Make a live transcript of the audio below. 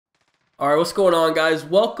Alright, what's going on, guys?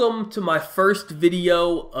 Welcome to my first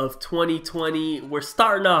video of 2020. We're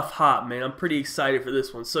starting off hot, man. I'm pretty excited for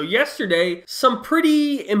this one. So yesterday, some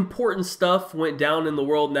pretty important stuff went down in the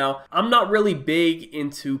world. Now, I'm not really big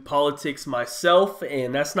into politics myself,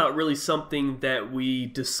 and that's not really something that we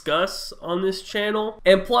discuss on this channel.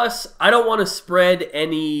 And plus, I don't want to spread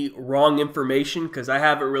any wrong information because I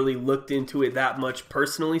haven't really looked into it that much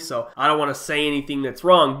personally, so I don't want to say anything that's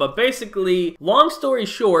wrong. But basically, long story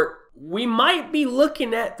short, we might be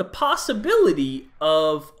looking at the possibility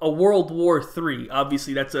of a World War III.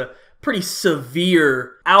 Obviously, that's a pretty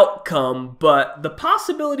severe outcome, but the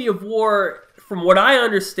possibility of war, from what I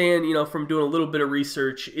understand, from doing a little bit of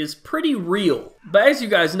research, is pretty real. But as you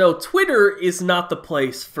guys know, Twitter is not the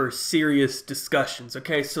place for serious discussions,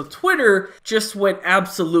 okay? So Twitter just went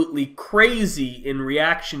absolutely crazy in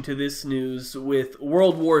reaction to this news with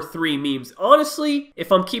World War III memes. Honestly,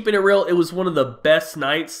 if I'm keeping it real, it was one of the best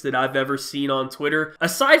nights that I've ever seen on Twitter.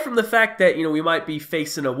 Aside from the fact that, we might be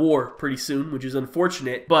facing a war pretty soon, which is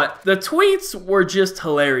unfortunate. But the tweets were just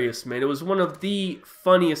hilarious, man. It was one of the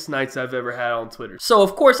funniest nights I've ever had on Twitter. So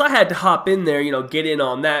of course I had to hop in there, get in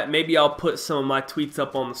on that. Maybe I'll put some of my tweets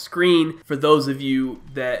up on the screen for those of you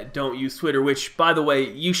that don't use Twitter, which, by the way,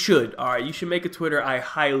 you should. Alright, you should make a Twitter. I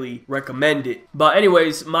highly recommend it. But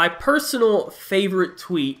anyways, my personal favorite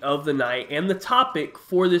tweet of the night and the topic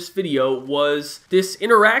for this video was this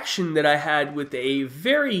interaction that I had with a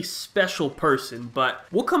very special person, but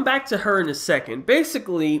we'll come back to her in a second.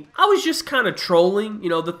 Basically, I was just kind of trolling.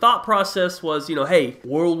 The thought process was, hey,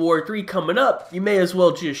 World War III coming up, you may as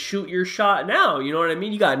well just shoot your shot now, you know what I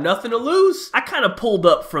mean? You got nothing to lose. I kind of pulled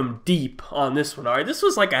up from deep on this one, alright? This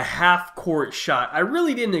was like a half-court shot. I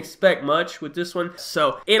really didn't expect much with this one.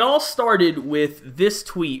 So it all started with this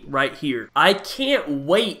tweet right here. I can't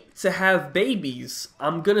wait to have babies.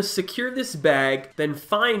 I'm gonna secure this bag, then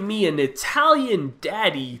find me an Italian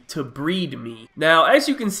daddy to breed me. Now, as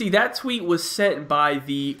you can see, that tweet was sent by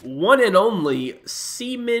the one and only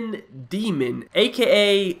Seaman Demon,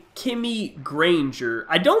 aka Kimmy Granger.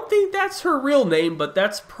 I don't think that's her real name, but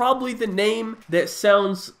that's probably the name that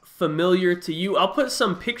sounds familiar to you. I'll put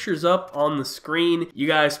some pictures up on the screen. You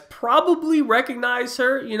guys probably recognize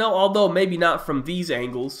her, although maybe not from these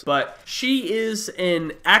angles, but she is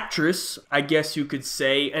an actress, I guess you could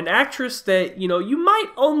say, an actress that, you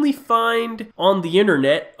might only find on the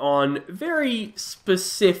internet on very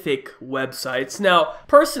specific websites. Now,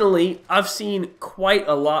 personally, I've seen quite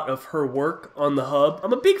a lot of her work on the hub.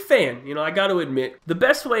 I'm a big fan, I gotta admit. The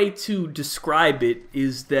best way to describe it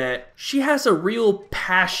is that she has a real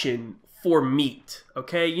passion for meat,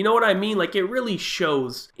 okay? You know what I mean? Like, it really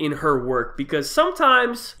shows in her work, because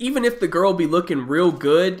sometimes, even if the girl be looking real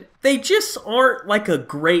good, they just aren't like a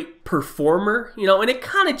great performer, and it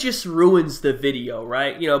kind of just ruins the video,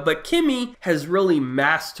 right? But Kimmy has really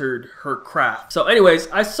mastered her craft. So anyways,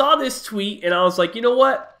 I saw this tweet and I was like, you know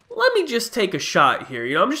what? Let me just take a shot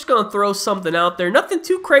here. I'm just going to throw something out there. Nothing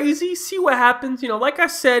too crazy. See what happens. Like I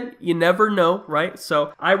said, you never know, right?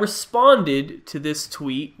 So I responded to this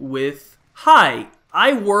tweet with, "Hi,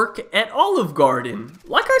 I work at Olive Garden."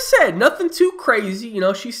 Like I said, nothing too crazy.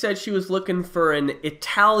 She said she was looking for an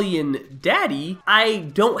Italian daddy. I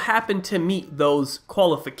don't happen to meet those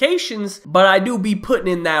qualifications, but I do be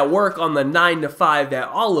putting in that work on the 9 to 5 at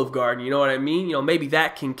Olive Garden. You know what I mean? Maybe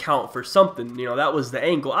that can count for something. That was the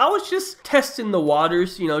angle. I was just testing the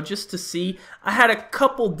waters, just to see. I had a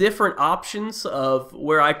couple different options of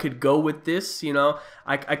where I could go with this.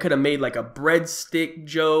 I could have made like a breadstick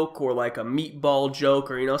joke or like a meatball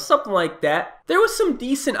joke or, something like that. There was some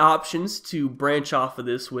decent options to branch off of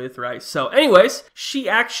this with, right? So anyways, she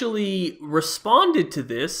actually responded to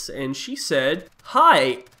this and she said,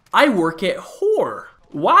 "Hi, I work at Whore."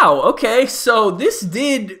 Wow, okay, so this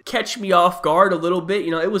did catch me off guard a little bit.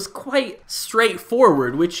 It was quite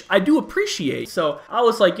straightforward, which I do appreciate. So I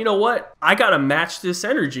was like, you know what? I gotta match this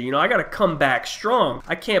energy. I gotta come back strong.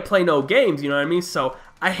 I can't play no games, you know what I mean? So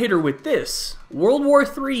I hit her with this. World War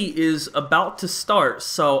III is about to start,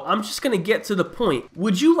 so I'm just gonna get to the point.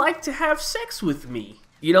 Would you like to have sex with me?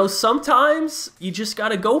 Sometimes you just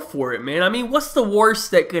gotta go for it, man. I mean, what's the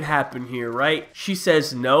worst that could happen here, right? She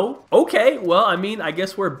says no. Okay, well, I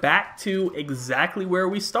guess we're back to exactly where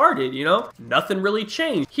we started, Nothing really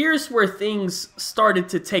changed. Here's where things started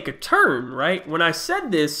to take a turn, right? When I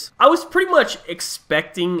said this, I was pretty much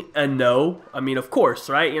expecting a no. Of course,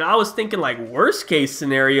 right? I was thinking like worst case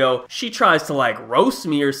scenario, she tries to like roast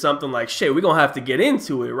me or something like, shit, we're gonna have to get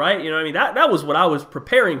into it, right? That was what I was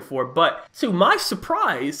preparing for. But to my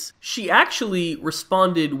surprise, she actually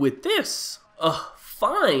responded with this.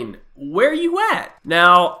 fine. Where you at?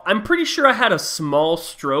 Now, I'm pretty sure I had a small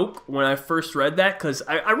stroke when I first read that because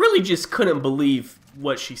I really just couldn't believe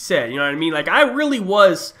what she said. You know what I mean? Like, I really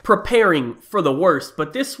was preparing for the worst,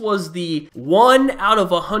 but this was the 1 out of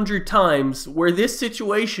 100 times where this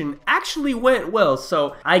situation actually went well.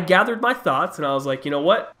 So I gathered my thoughts and I was like, you know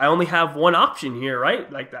what? I only have one option here,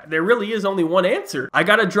 right? Like, that there really is only one answer. I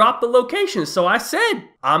gotta drop the location. So I said,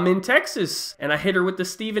 I'm in Texas, and I hit her with the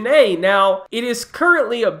Stephen A. Now, it is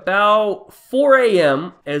currently about 4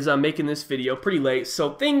 a.m. as I'm making this video, pretty late,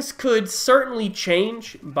 so things could certainly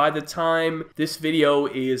change by the time this video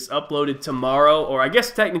is uploaded tomorrow, or I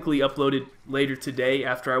guess technically uploaded later today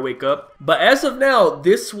after I wake up. But as of now,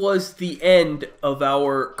 this was the end of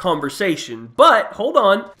our conversation. But hold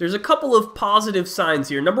on, there's a couple of positive signs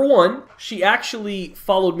here. Number one, she actually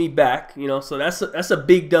followed me back, you know, so that's a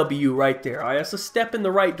big W right there. All right, that's a step in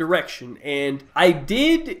the right direction. And I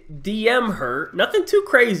did DM her, nothing too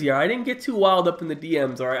crazy. All right? I didn't get too wild up in the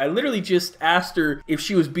DMs. All right, I literally just asked her if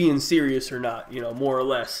she was being serious or not, you know, more or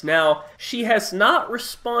less. Now, she has not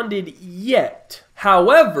responded yet.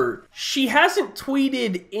 However, she hasn't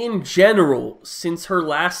tweeted in general since her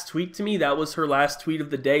last tweet to me. That was her last tweet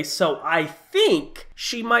of the day. So I think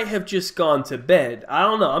she might have just gone to bed. I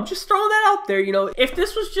don't know. I'm just throwing that out there. You know, if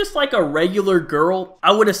this was just like a regular girl,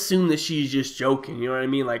 I would assume that she's just joking. You know what I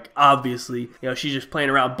mean? Like, obviously, you know, she's just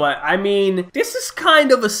playing around. But I mean, this is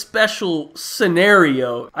kind of a special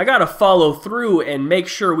scenario. I got to follow through and make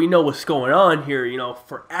sure we know what's going on here, you know,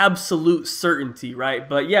 for absolute certainty, right?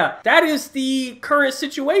 But yeah, that is the current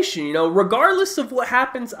situation. You know, regardless of what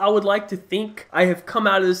happens, I would like to think I have come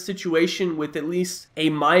out of this situation with at least a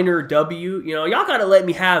minor W. You know, y'all gotta let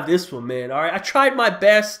me have this one, man. All right, I tried my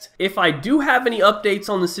best. If I do have any updates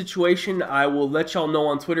on the situation, I will let y'all know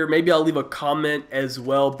on Twitter. Maybe I'll leave a comment as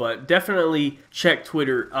well, but definitely check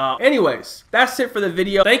Twitter. Anyways, that's it for the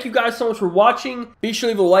video. Thank you guys so much for watching. Be sure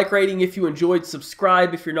to leave a like rating if you enjoyed.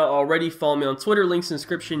 Subscribe if you're not already. Follow me on Twitter. Links in the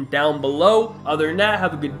description down below. Other than that,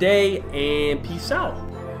 have a good day and peace out.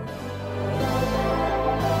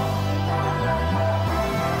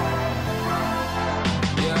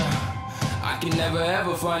 Can never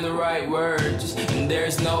ever find the right words, and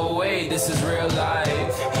there's no way this is real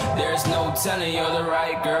life. There's no telling you're the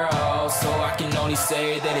right girl, so I can only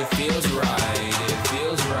say that it feels right. It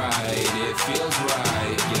feels right. It feels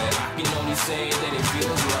right. Yeah, I can only say that it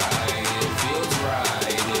feels right. It feels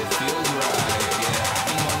right. It feels right. Yeah, I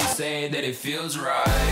can only say that it feels right.